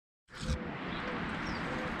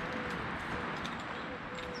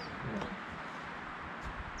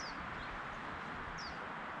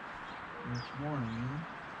morning.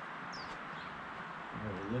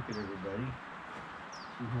 Have a look at everybody,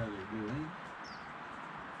 see how they're doing.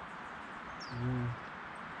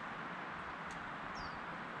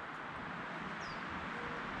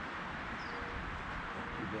 Not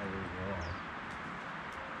too bad overall.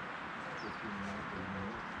 15 minutes per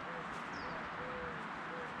minute.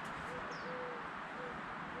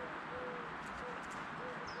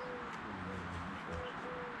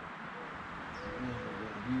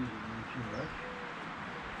 Too much.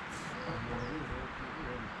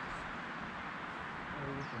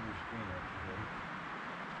 Some your screen up today.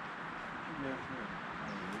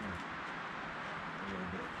 A little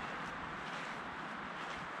bit.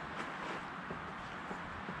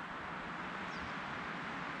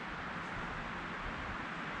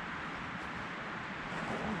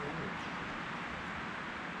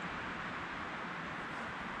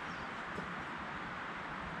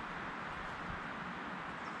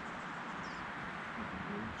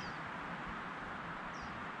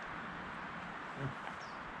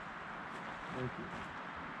 Thank you.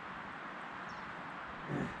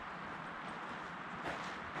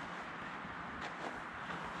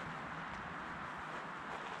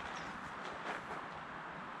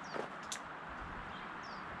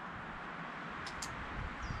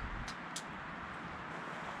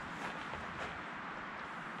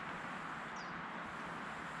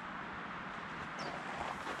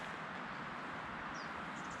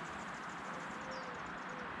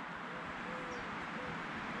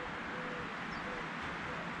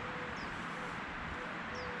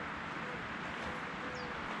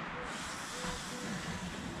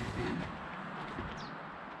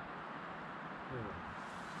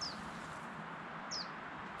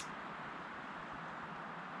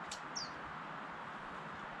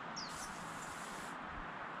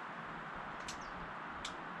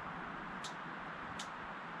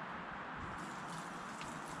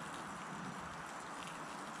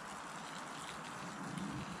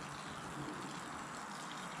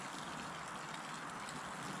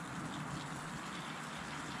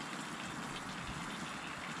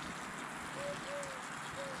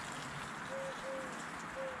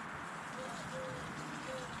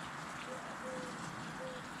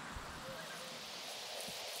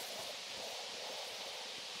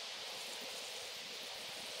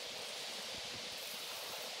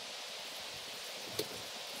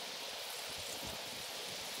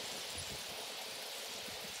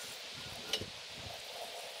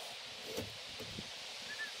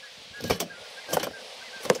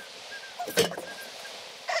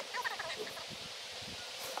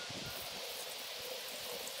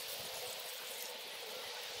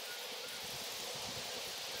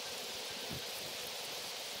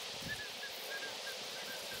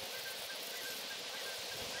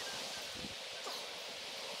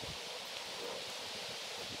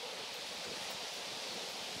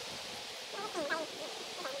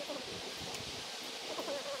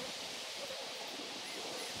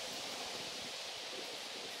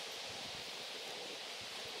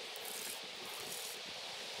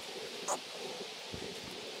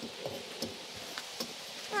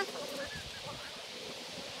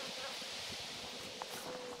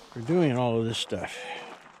 For doing all of this stuff,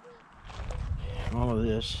 all of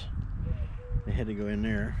this, they had to go in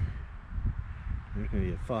there. There's going to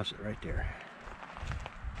be a faucet right there.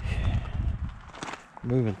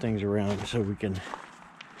 Moving things around so we can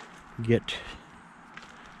get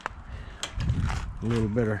a little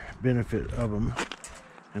better benefit of them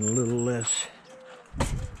and a little less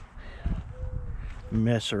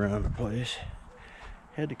mess around the place.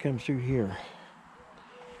 Had to come through here,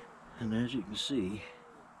 and as you can see,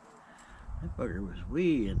 that bugger was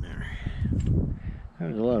way in there. That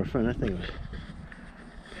was a lot of fun. That thing was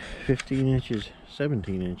 15 inches,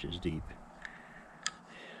 17 inches deep.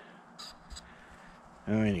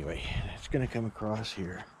 Oh, anyway, it's going to come across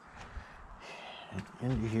here and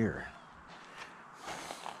into here.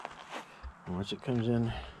 And once it comes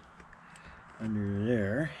in under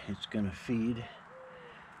there, it's going to feed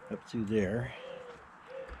up through there,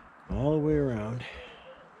 all the way around.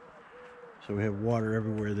 So we have water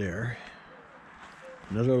everywhere there.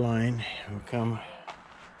 Another line will come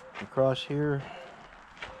across here,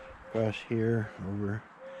 over,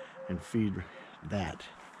 and feed that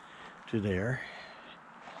to there,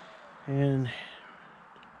 and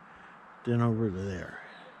then over to there.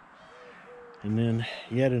 And then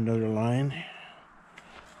yet another line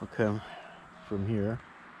will come from here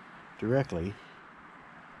directly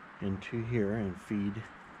into here and feed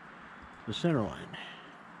the center line.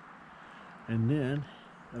 And then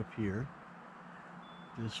up here,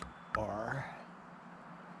 this bar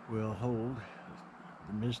will hold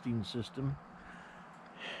the misting system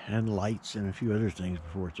and lights and a few other things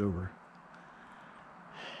before it's over.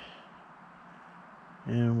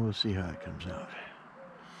 And we'll see how it comes out.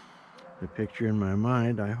 The picture in my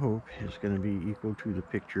mind, I hope, is going to be equal to the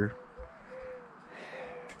picture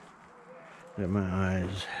that my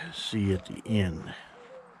eyes see at the end.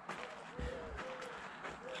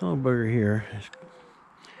 This little bugger here is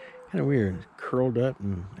kind of weird. It's curled up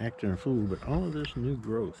and acting a fool, but all of this new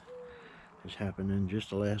growth has happened in just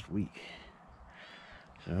the last week.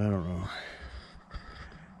 So I don't know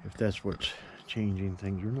if that's what's changing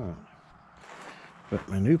things or not. But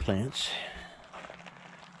my new plants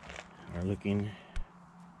are looking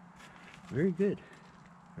very good.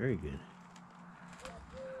 Very good.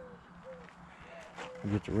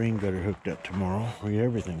 We'll get the rain gutter hooked up tomorrow. We'll get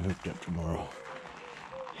everything hooked up tomorrow.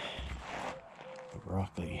 The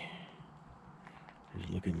broccoli is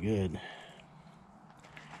looking good.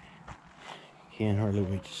 Can't hardly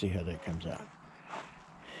wait to see how that comes out.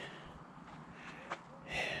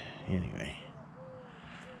 Anyway.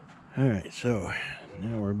 Alright, so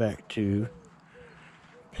now we're back to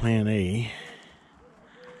plan A,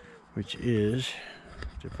 which is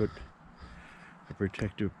to put a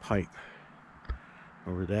protective pipe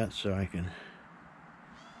over that so I can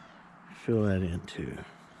fill that in too.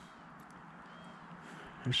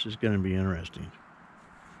 This is going to be interesting.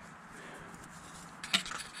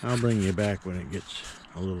 I'll bring you back when it gets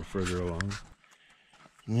a little further along.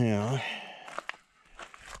 Now,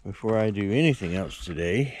 before I do anything else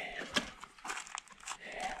today,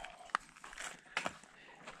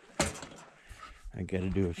 I got to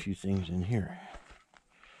do a few things in here.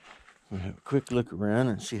 We'll have a quick look around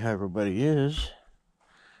and see how everybody is.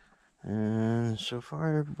 And so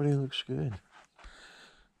far, everybody looks good.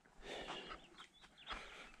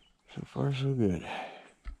 So far, so good.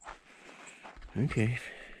 Okay.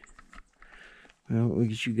 Well, we'll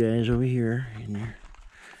get you guys over here in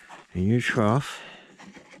your trough.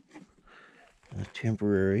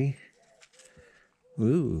 Temporary.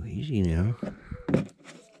 Ooh, easy now.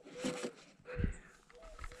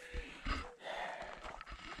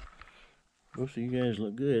 Most of you guys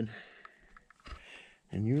look good.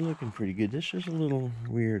 And you're looking pretty good. This is a little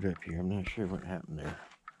weird up here. I'm not sure what happened there.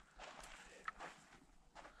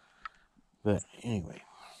 But anyway,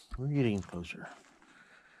 we're getting closer.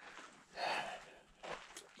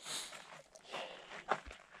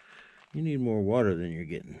 You need more water than you're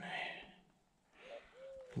getting.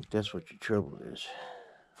 I think that's what your trouble is.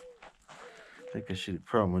 I think I see the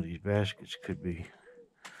problem with these baskets could be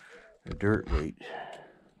the dirt weight.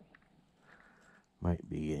 Might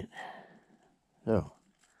be it. So,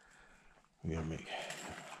 we gotta make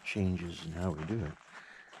changes in how we do it.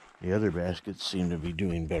 The other baskets seem to be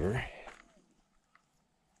doing better.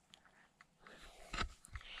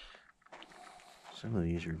 Some of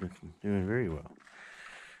these are doing very well.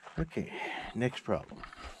 Okay, next problem.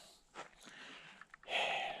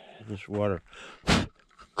 This water.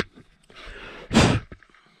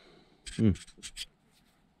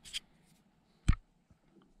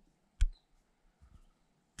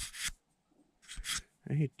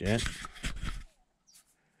 I hate that.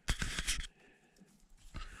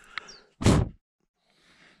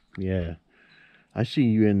 Yeah, I see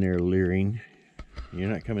you in there leering. You're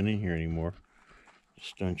not coming in here anymore. The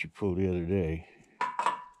stunt you pulled the other day.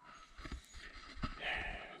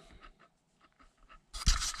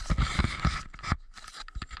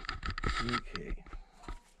 Okay.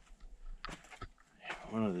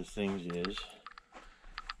 One of the things is,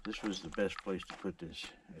 this was the best place to put this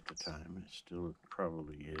at the time. It still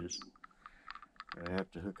probably is. I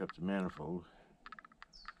have to hook up the manifold,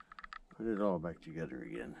 put it all back together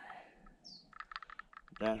again.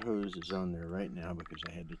 That hose is on there right now because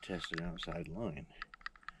I had to test an outside line.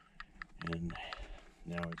 And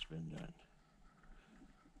now it's been done.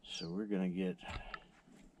 So we're going to get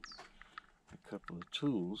a couple of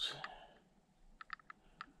tools.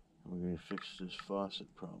 We're going to fix this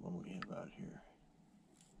faucet problem we have out here.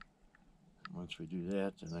 Once we do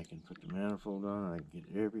that, then I can put the manifold on and I can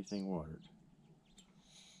get everything watered.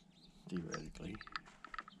 Theoretically.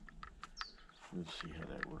 We'll see how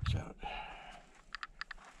that works out.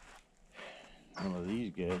 One of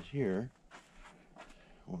these guys here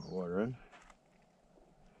want watering,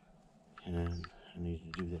 and I need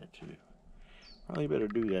to do that too. Probably better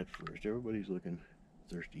do that first. Everybody's looking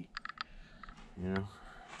thirsty, you know,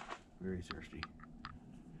 very thirsty.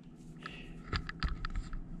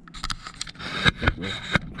 We'll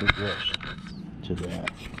progress to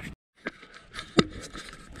that.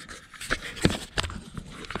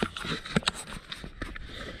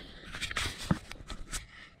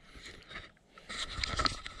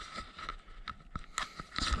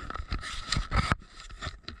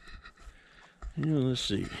 Well, let's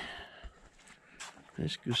see.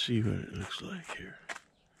 Let's go see what it looks like here.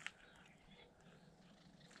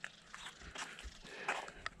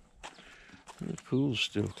 The pool's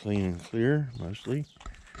still clean and clear, mostly.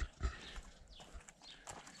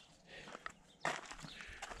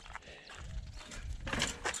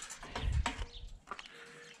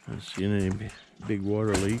 Not seeing any big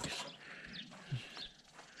water leaks.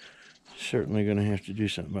 Certainly going to have to do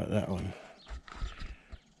something about that one.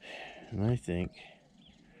 And I think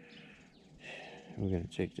we're going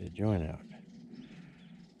to take that joint out.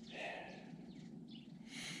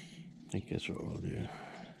 I think that's what we'll do.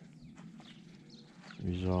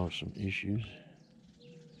 Resolve some issues.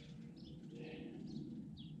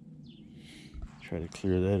 Try to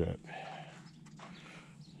clear that up.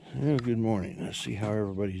 Well, good morning. Let's see how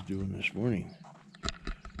everybody's doing this morning.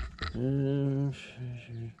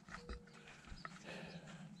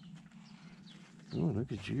 Oh,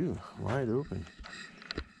 look at you. Wide open.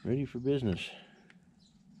 Ready for business.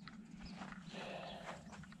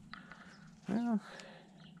 Well,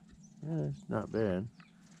 yeah, it's not bad.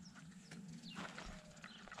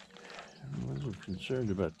 I'm a little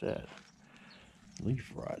concerned about that.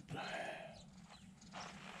 Leaf rot.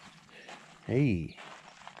 Hey,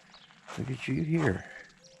 look at you here.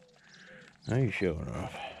 Now you're showing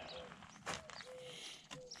off.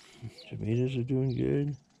 Tomatoes are doing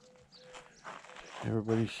good.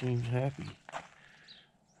 Everybody seems happy.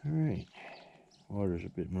 All right. Water's a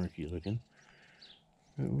bit murky looking,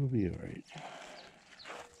 but we'll be all right.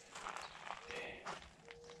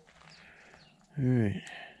 All right.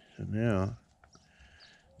 So now,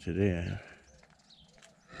 today,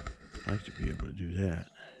 I'd like to be able to do that,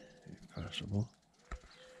 if possible.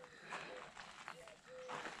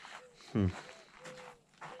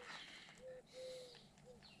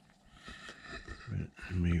 But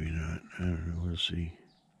maybe not. I don't know. We'll see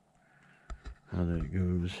how that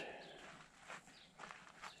goes.